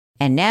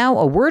And now,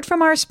 a word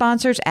from our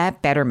sponsors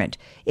at Betterment.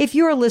 If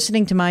you're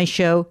listening to my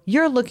show,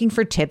 you're looking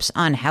for tips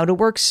on how to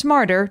work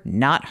smarter,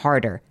 not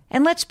harder.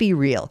 And let's be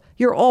real,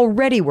 you're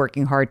already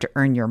working hard to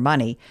earn your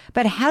money.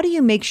 But how do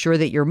you make sure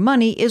that your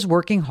money is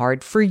working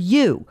hard for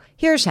you?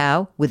 Here's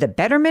how. With a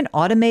Betterment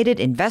automated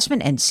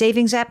investment and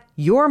savings app,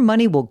 your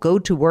money will go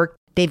to work.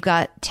 They've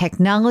got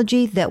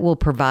technology that will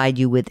provide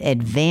you with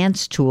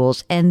advanced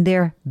tools, and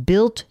they're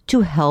built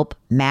to help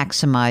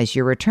maximize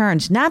your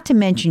returns, not to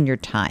mention your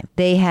time.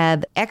 They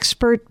have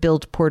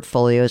expert-built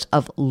portfolios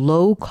of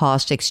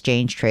low-cost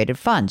exchange-traded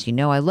funds. You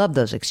know I love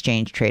those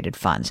exchange-traded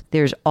funds.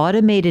 There's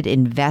automated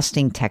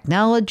investing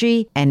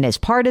technology, and as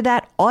part of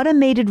that,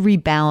 automated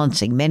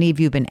rebalancing. Many of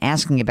you have been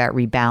asking about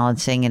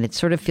rebalancing, and it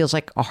sort of feels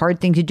like a hard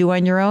thing to do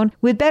on your own.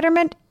 With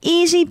Betterment,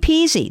 easy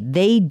peasy.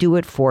 They do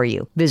it for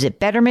you. Visit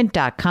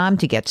Betterment.com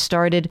to get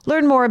started.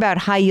 Learn more about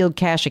high-yield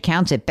cash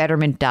accounts at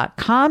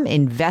Betterment.com.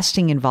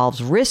 Investing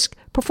involves risk.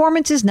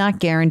 Performance is not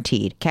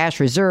guaranteed.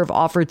 Cash reserve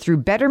offered through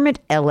Betterment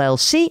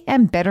LLC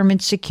and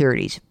Betterment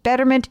Securities.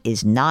 Betterment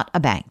is not a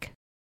bank.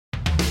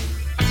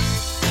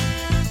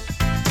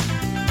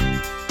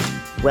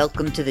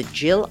 Welcome to the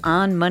Jill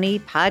on Money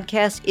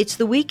podcast. It's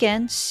the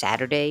weekend,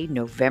 Saturday,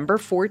 November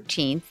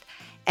 14th.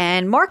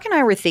 And Mark and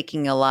I were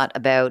thinking a lot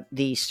about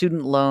the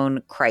student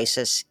loan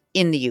crisis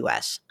in the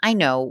U.S. I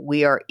know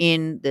we are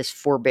in this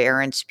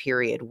forbearance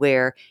period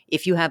where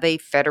if you have a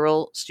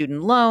federal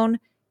student loan,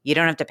 you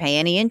don't have to pay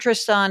any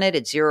interest on it.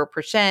 It's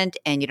 0%,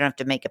 and you don't have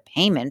to make a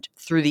payment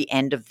through the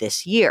end of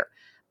this year.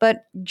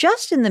 But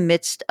just in the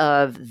midst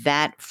of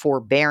that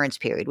forbearance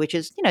period, which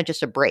is,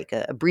 just a break,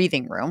 a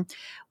breathing room,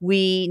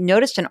 we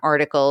noticed an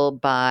article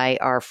by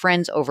our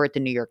friends over at the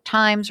New York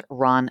Times,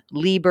 Ron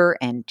Lieber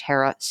and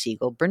Tara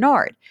Siegel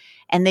Bernard.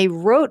 And they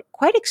wrote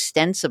quite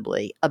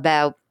extensively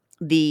about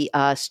the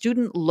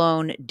student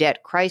loan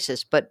debt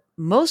crisis, but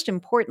most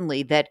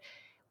importantly, that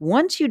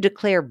once you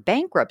declare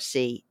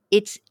bankruptcy,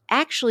 it's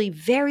actually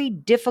very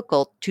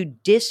difficult to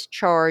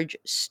discharge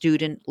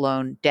student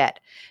loan debt.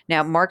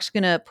 Now, Mark's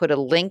going to put a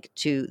link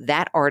to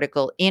that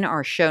article in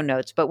our show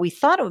notes, but we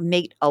thought it would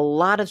make a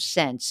lot of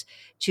sense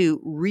to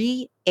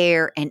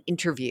re-air an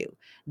interview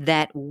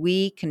that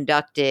we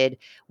conducted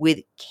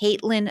with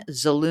Caitlin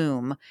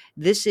Zaloom.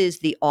 This is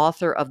the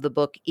author of the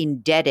book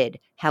Indebted: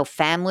 How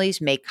Families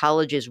Make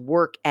Colleges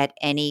Work at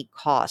Any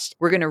Cost.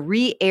 We're going to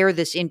re-air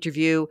this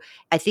interview.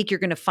 I think you're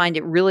going to find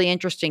it really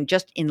interesting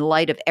just in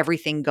light of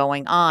everything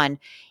going on.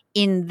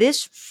 In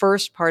this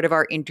first part of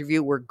our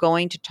interview, we're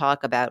going to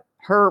talk about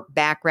her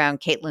background,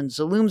 Caitlin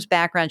Zaloom's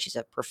background. She's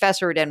a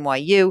professor at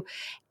NYU,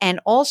 and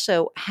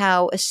also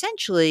how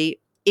essentially,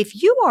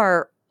 if you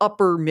are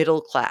upper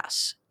middle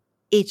class,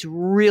 it's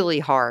really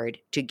hard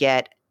to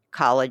get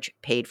college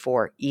paid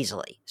for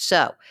easily.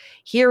 So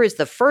here is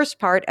the first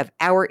part of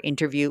our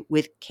interview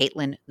with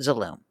Caitlin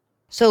Zaloom.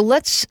 So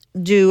let's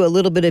do a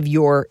little bit of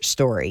your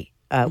story.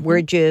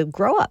 Where'd you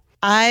grow up?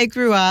 I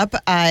grew up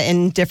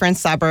in different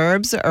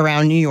suburbs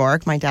around New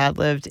York. My dad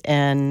lived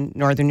in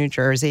northern New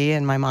Jersey,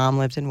 and my mom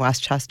lived in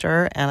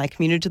Westchester, and I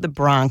commuted to the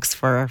Bronx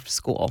for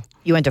school.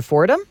 You went to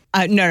Fordham?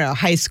 No,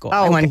 high school.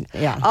 Oh,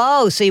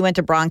 Oh, so you went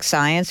to Bronx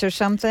Science or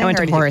something? I went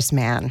to Horace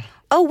Mann.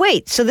 Oh,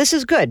 wait. So this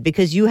is good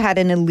because you had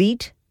an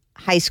elite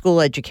high school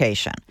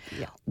education.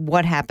 Yeah.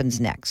 What happens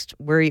next?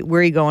 Where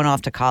are you going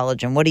off to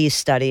college, and what are you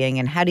studying,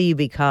 and how do you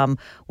become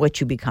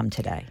what you become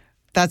today?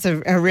 That's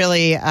a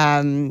really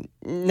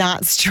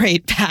not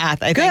straight path,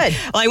 I think.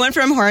 Well, I went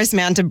from Horace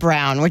Mann to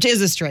Brown, which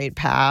is a straight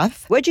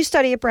path. What'd you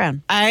study at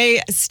Brown?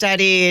 I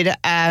studied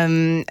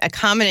a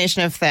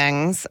combination of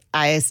things.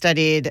 I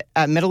studied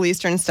Middle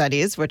Eastern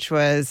studies, which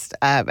was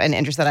an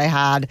interest that I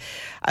had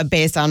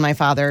based on my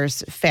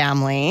father's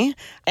family.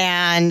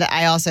 And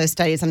I also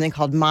studied something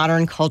called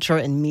modern culture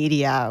and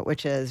media,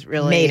 which is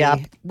really... Made up.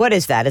 What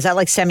is that? Is that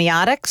like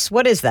semiotics?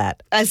 What is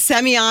that?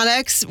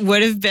 Semiotics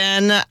would have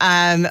been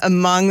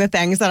among the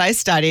things that I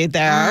studied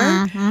there.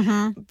 Mm-hmm.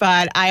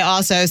 But I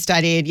also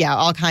studied,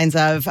 all kinds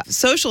of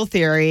social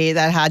theory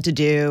that had to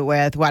do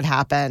with what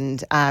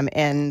happened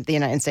in the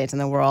United States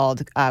and the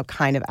world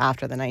kind of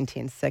after the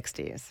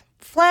 1960s.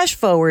 Flash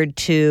forward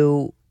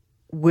to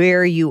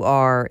where you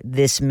are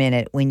this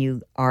minute when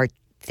you are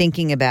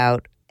thinking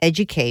about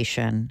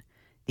education,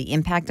 the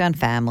impact on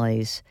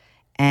families,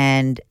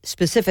 and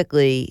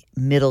specifically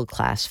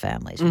middle-class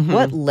families. Mm-hmm.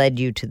 What led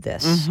you to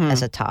this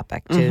as a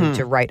topic,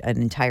 to write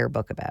an entire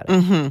book about it?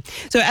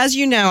 Mm-hmm. So as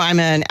you know, I'm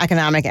an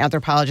economic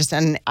anthropologist,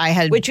 and I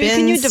had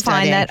Can you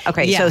define that?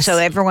 Okay, yes. so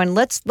everyone,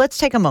 let's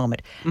take a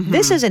moment.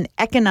 This is an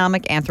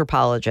economic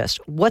anthropologist.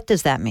 What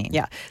does that mean?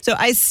 Yeah, so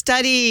I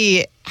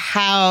study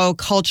how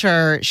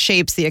culture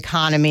shapes the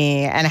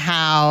economy and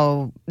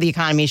how the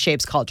economy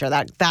shapes culture,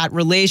 that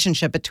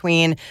relationship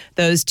between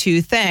those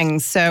two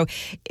things. So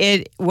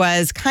it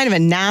was kind of a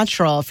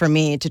natural for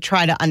me to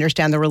try to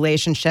understand the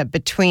relationship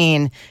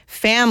between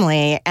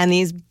family and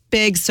these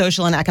big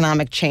social and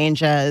economic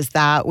changes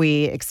that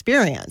we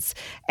experience.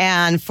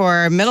 And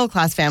for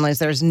middle-class families,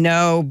 there's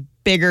no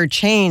bigger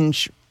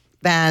change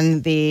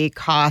than the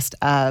cost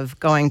of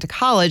going to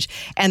college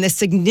and the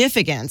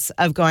significance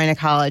of going to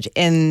college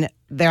in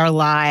their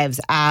lives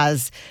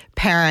as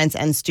parents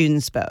and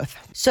students both.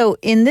 So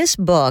in this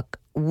book,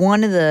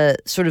 one of the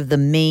sort of the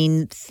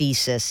main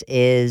thesis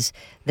is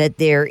that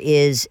there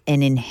is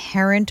an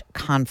inherent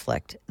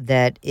conflict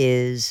that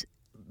is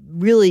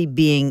really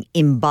being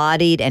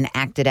embodied and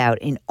acted out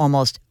in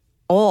almost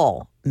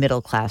all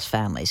middle-class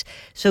families.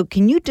 So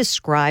can you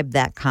describe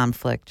that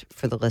conflict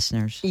for the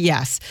listeners?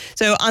 Yes.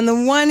 So on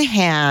the one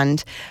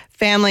hand,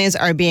 families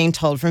are being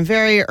told from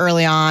very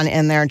early on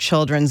in their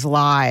children's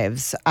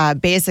lives,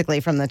 basically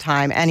from the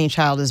time any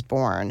child is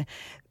born,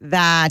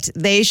 that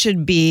they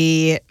should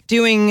be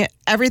doing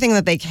everything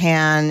that they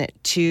can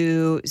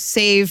to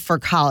save for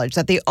college,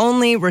 that the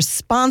only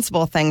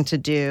responsible thing to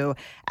do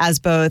as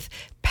both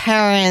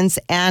parents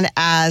and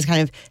as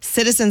kind of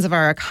citizens of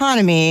our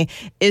economy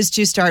is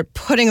to start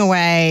putting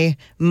away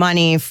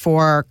money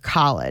for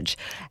college.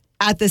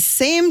 At the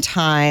same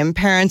time,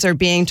 parents are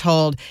being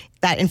told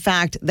that, in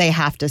fact, they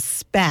have to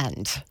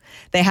spend.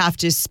 They have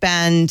to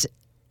spend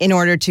in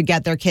order to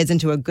get their kids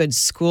into a good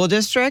school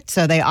district.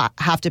 So they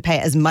have to pay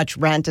as much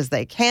rent as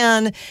they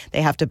can.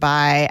 They have to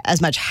buy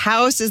as much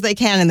house as they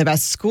can in the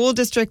best school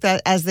district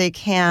as they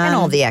can. And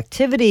all the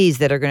activities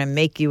that are going to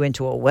make you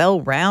into a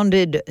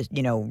well-rounded,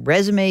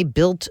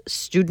 resume-built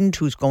student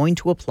who's going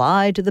to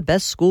apply to the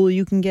best school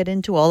you can get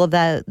into. All of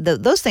that,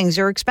 those things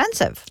are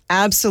expensive.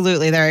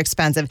 Absolutely, they're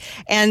expensive.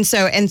 And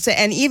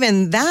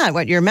even that,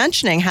 what you're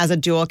mentioning, has a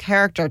dual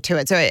character to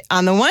it. So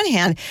on the one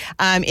hand,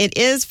 it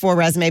is for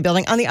resume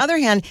building. On the other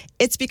hand,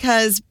 it's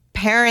because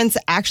parents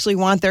actually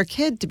want their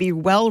kid to be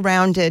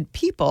well-rounded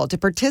people, to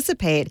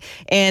participate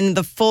in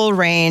the full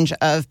range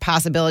of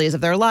possibilities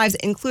of their lives,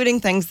 including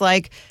things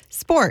like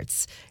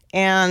sports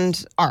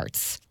and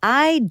arts.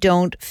 I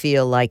don't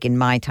feel like in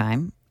my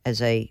time,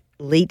 as a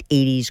late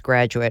 80s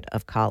graduate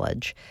of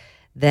college,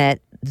 that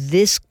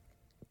this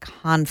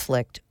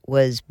conflict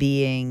was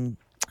being,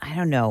 I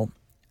don't know,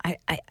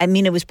 I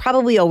mean, it was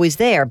probably always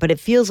there, but it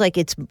feels like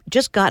it's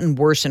just gotten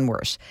worse and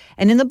worse.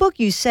 And in the book,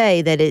 you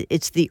say that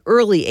it's the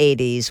early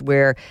 80s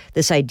where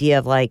this idea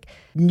of like,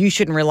 you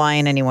shouldn't rely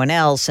on anyone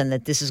else and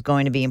that this is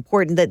going to be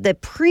important. That the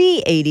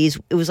pre-80s,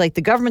 it was like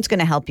the government's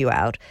going to help you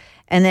out.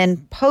 And then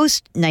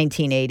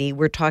post-1980,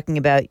 we're talking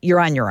about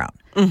you're on your own.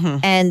 Mm-hmm.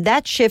 And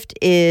that shift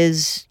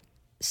is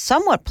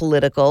somewhat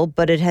political,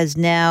 but it has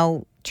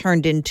now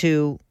turned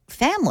into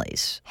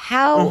families.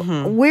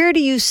 Where do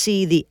you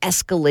see the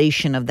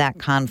escalation of that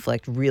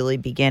conflict really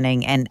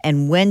beginning,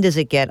 and when does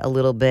it get a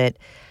little bit,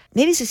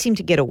 maybe does it seem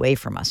to get away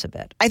from us a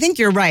bit? I think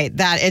you're right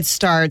that it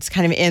starts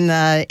kind of in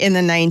the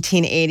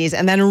 1980s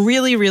and then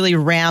really, really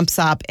ramps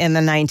up in the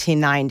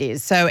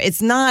 1990s. So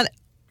it's not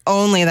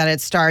only that it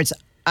starts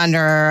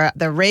under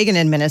the Reagan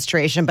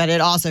administration, but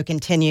it also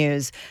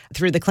continues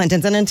through the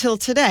Clintons and until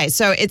today.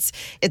 So it's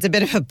a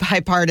bit of a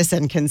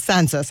bipartisan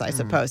consensus, I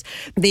suppose.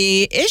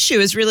 The issue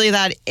is really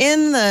that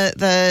in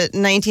the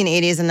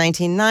 1980s and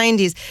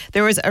 1990s,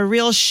 there was a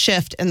real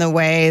shift in the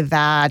way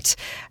that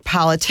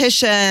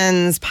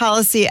politicians,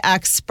 policy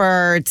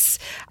experts,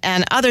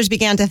 and others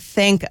began to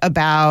think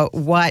about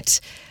what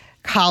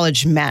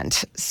college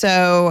meant.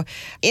 So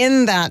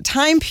in that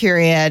time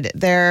period,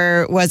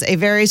 there was a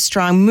very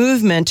strong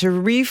movement to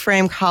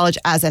reframe college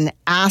as an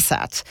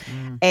asset,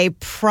 a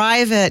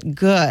private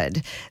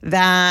good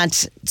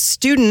that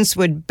students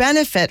would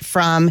benefit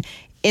from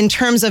in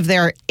terms of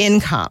their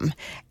income.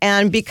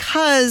 And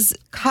because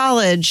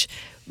college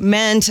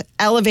meant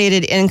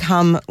elevated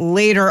income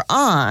later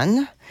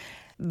on,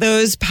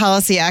 those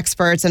policy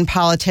experts and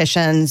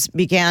politicians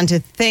began to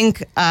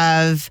think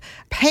of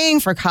paying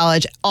for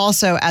college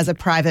also as a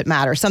private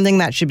matter, something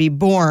that should be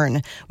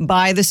borne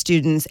by the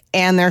students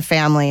and their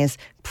families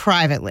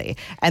privately.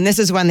 And this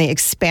is when the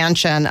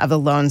expansion of the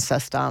loan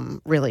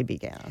system really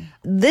began.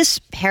 This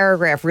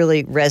paragraph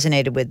really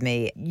resonated with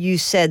me. You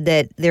said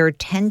that there are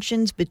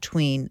tensions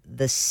between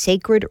the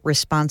sacred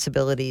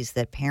responsibilities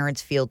that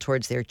parents feel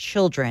towards their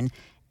children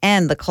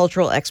and the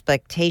cultural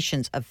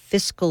expectations of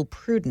fiscal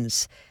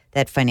prudence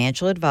that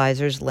financial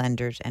advisors,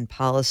 lenders, and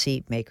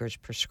policy makers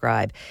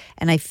prescribe.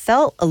 And I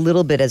felt a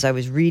little bit as I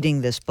was reading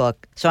this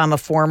book. So I'm a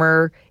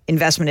former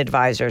investment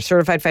advisor,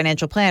 certified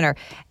financial planner.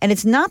 And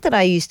it's not that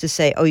I used to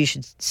say, oh, you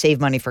should save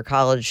money for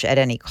college at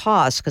any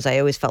cost, because I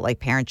always felt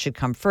like parents should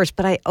come first.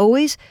 But I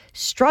always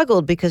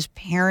struggled because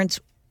parents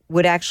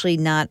would actually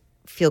not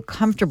feel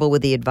comfortable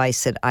with the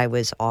advice that I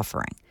was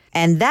offering.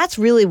 And that's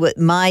really what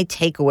my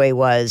takeaway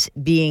was,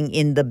 being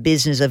in the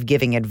business of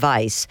giving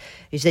advice,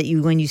 is that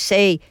when you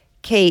say,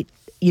 Kate,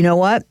 you know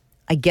what?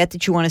 I get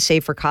that you want to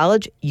save for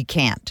college. You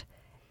can't.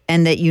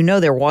 And that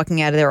they're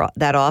walking out of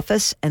that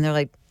office and they're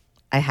like,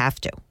 I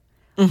have to.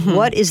 Mm-hmm.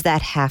 What is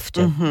that have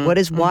to?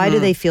 Mm-hmm. Why do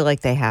they feel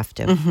like they have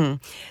to? Mm-hmm.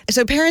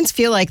 So parents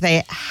feel like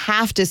they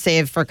have to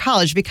save for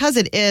college because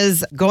it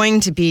is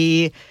going to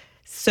be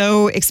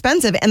so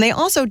expensive, and they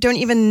also don't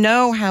even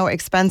know how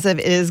expensive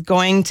it is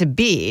going to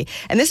be.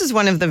 And this is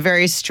one of the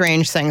very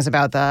strange things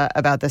about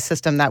the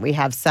system that we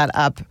have set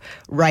up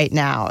right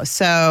now.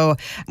 So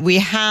we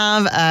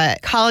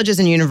have colleges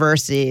and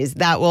universities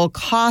that will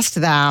cost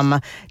them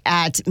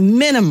at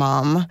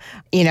minimum,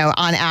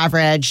 on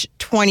average,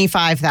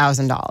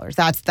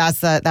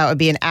 $25,000. That would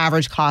be an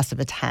average cost of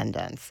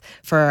attendance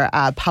for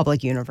a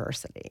public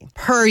university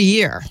per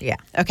year. Yeah.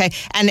 Okay.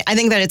 And I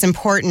think that it's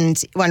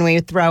important when we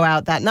throw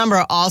out that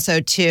number also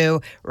to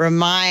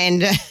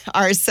remind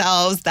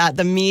ourselves that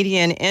the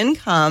median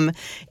income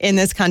in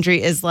this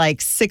country is like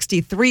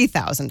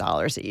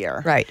 $63,000 a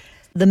year. Right.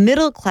 The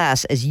middle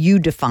class, as you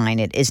define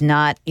it, is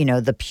not,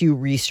 the Pew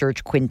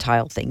Research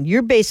quintile thing.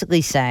 You're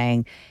basically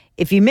saying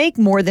if you make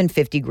more than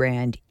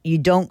 $50,000, you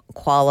don't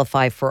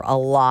qualify for a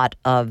lot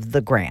of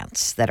the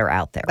grants that are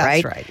out there,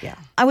 right? That's right, yeah.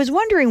 I was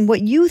wondering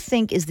what you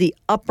think is the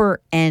upper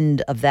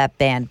end of that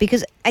band,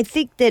 because I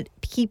think that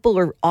people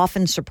are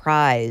often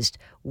surprised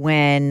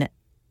when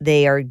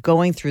they are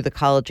going through the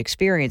college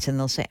experience and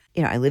they'll say,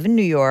 I live in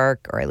New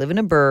York, or I live in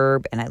a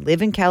burb, and I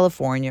live in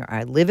California, or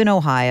I live in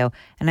Ohio,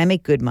 and I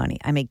make good money.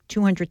 I make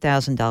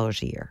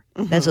 $200,000 a year.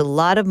 Mm-hmm. That's a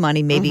lot of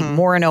money, maybe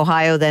more in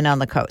Ohio than on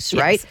the coast,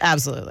 right? Yes,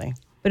 absolutely.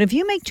 But if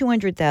you make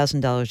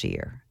 $200,000 a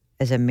year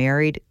as a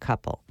married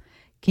couple,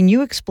 can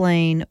you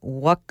explain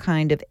what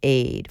kind of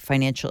aid,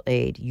 financial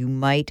aid, you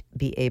might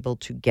be able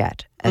to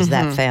get as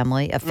that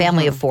family? A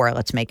family of four,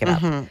 let's make it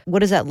up. What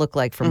does that look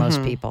like for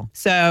most people?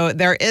 So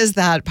there is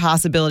that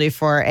possibility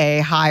for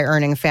a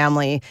high-earning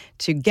family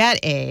to get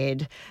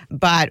aid,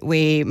 but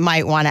we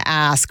might want to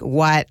ask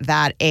what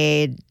that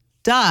aid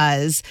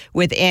does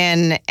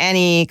within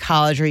any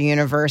college or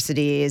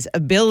university's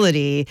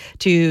ability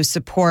to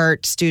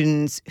support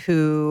students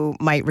who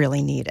might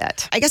really need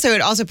it. I guess I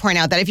would also point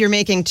out that if you're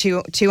making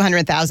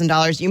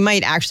 $200,000, you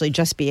might actually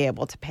just be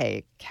able to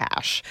pay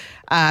cash.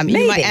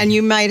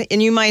 You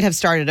might have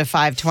started a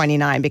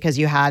 529 because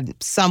you had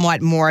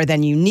somewhat more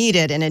than you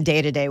needed in a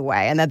day-to-day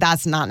way, and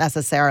that's not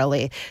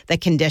necessarily the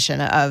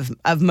condition of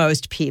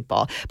most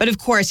people. But of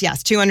course,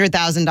 yes,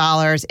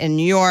 $200,000 in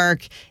New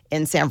York,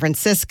 in San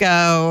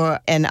Francisco,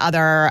 and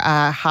other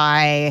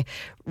high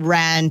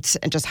rent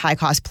and just high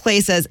cost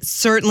places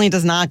certainly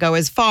does not go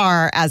as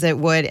far as it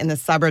would in the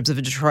suburbs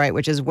of Detroit,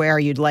 which is where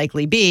you'd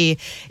likely be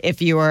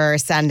if you were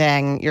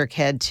sending your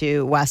kid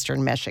to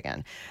Western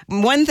Michigan.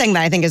 One thing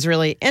that I think is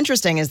really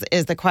interesting is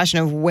the question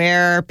of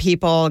where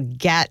people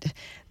get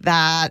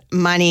that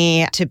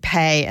money to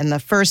pay in the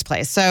first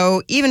place.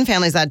 So even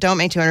families that don't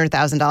make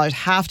 $200,000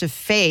 have to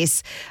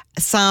face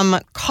some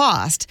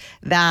cost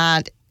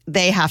that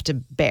they have to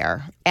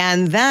bear.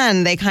 And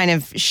then they kind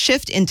of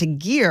shift into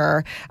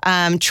gear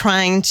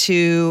trying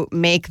to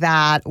make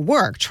that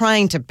work,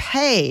 trying to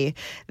pay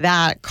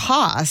that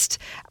cost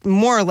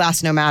more or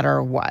less no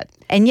matter what.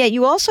 And yet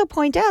you also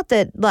point out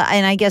that,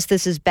 and I guess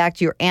this is back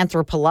to your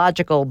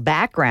anthropological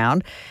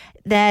background,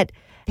 that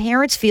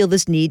parents feel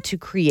this need to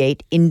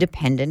create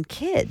independent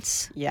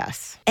kids.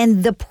 Yes.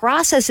 And the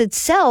process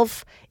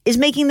itself is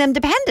making them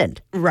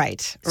dependent.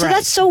 Right. So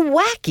that's so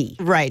wacky.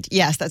 Right.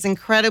 Yes, that's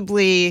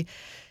incredibly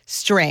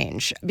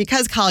strange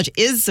because college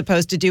is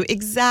supposed to do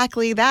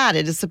exactly that.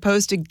 It is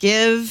supposed to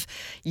give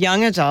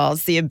young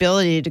adults the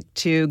ability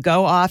to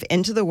go off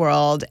into the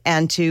world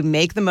and to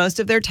make the most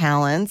of their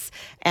talents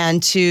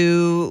and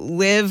to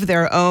live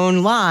their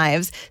own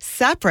lives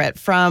separate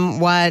from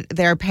what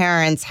their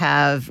parents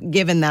have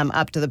given them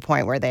up to the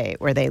point where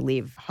they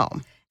leave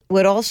home.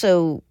 What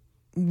also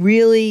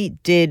really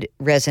did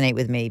resonate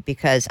with me,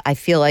 because I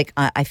feel like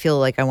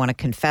I want to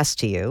confess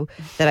to you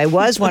that I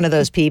was one of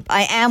those people.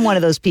 I am one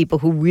of those people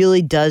who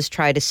really does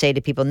try to say to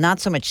people,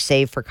 not so much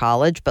save for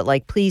college, but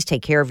like, please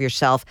take care of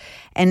yourself.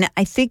 And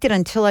I think that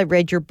until I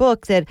read your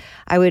book, that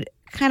I would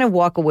kind of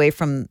walk away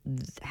from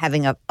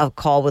having a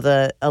call with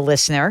a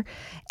listener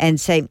and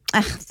say,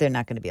 they're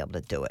not going to be able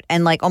to do it.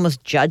 And like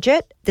almost judge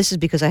it. This is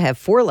because I have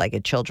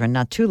four-legged children,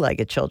 not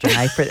two-legged children,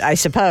 I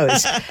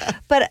suppose.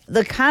 But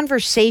the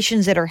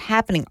conversations that are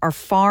happening are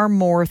far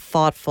more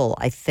thoughtful,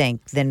 I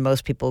think, than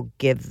most people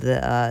give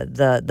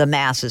the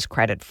masses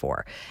credit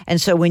for.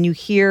 And so when you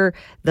hear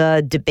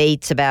the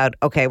debates about,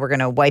 okay, we're going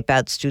to wipe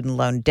out student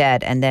loan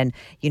debt, and then,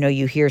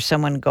 you hear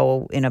someone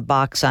go in a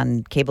box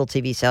on cable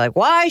TV say like,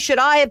 why should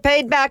I have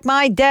paid back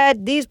my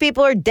debt? These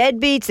people are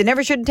deadbeats. They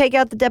never should take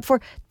out the debt for.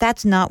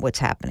 That's not what's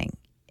happening.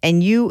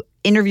 And you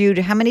interviewed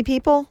how many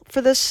people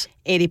for this?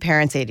 80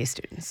 parents, 80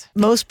 students.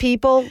 Most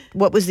people,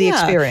 what was the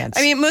experience?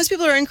 I mean, most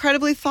people are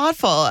incredibly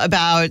thoughtful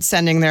about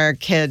sending their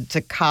kid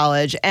to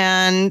college,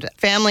 and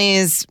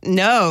families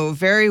know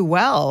very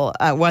well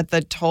what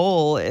the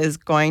toll is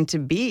going to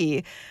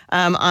be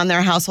on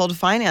their household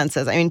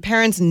finances. I mean,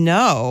 parents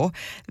know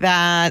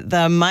that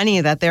the money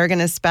that they're going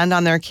to spend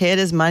on their kid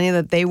is money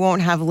that they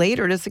won't have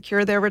later to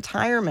secure their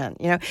retirement.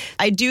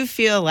 I do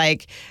feel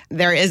like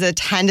there is a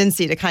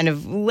tendency to kind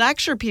of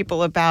lecture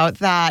people about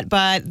that,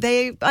 but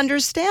they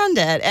understand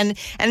it.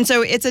 And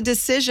so it's a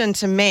decision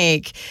to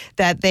make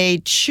that they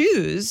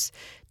choose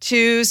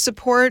to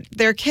support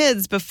their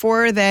kids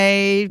before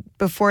they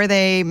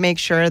make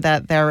sure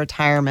that their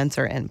retirements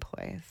are in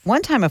place.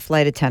 One time a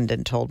flight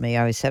attendant told me,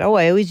 I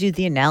always use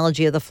the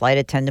analogy of the flight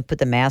attendant, put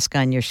the mask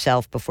on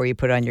yourself before you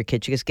put it on your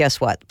kid. She goes,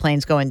 guess what? The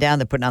plane's going down,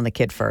 they're putting on the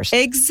kid first.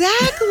 Exactly.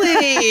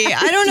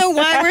 I don't know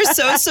why we're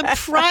so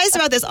surprised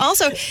about this.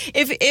 Also,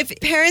 if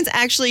parents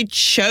actually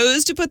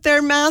chose to put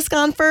their mask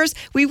on first,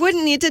 we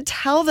wouldn't need to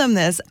tell them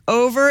this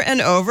over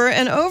and over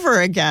and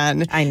over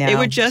again. I know. It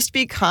would just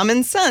be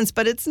common sense,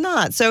 but it's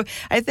not. So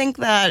I think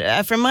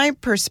that from my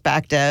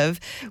perspective,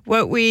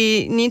 what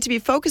we need to be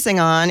focusing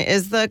on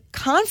is the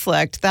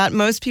conflict that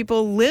most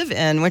people live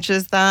in, which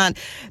is that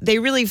they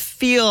really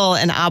feel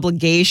an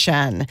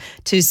obligation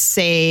to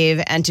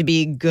save and to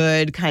be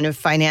good, kind of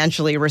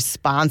financially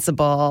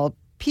responsible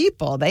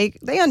people. They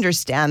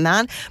understand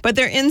that, but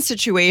they're in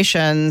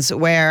situations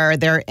where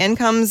their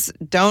incomes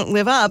don't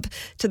live up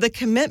to the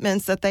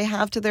commitments that they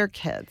have to their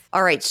kids.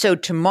 All right, so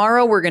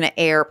tomorrow we're going to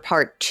air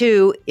part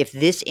 2. If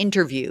this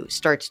interview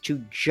starts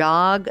to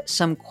jog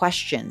some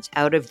questions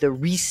out of the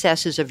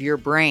recesses of your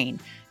brain,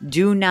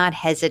 do not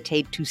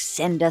hesitate to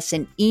send us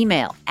an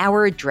email.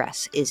 Our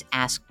address is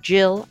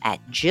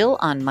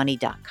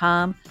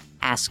askjill@jillonmoney.com,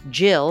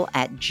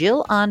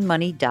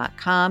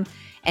 askjill@jillonmoney.com.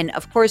 And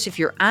of course, if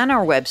you're on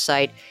our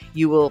website,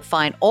 you will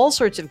find all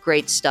sorts of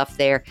great stuff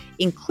there,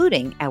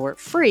 including our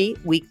free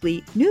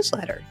weekly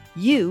newsletter.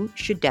 You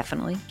should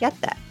definitely get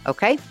that,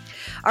 okay?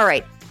 All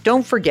right,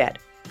 don't forget,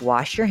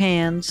 wash your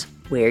hands,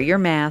 wear your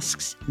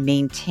masks,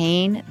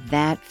 maintain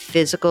that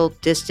physical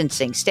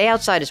distancing. Stay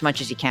outside as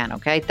much as you can,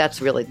 okay? That's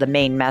really the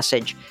main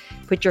message.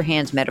 Put your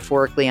hands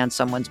metaphorically on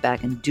someone's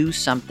back and do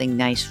something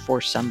nice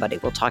for somebody.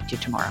 We'll talk to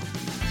you tomorrow.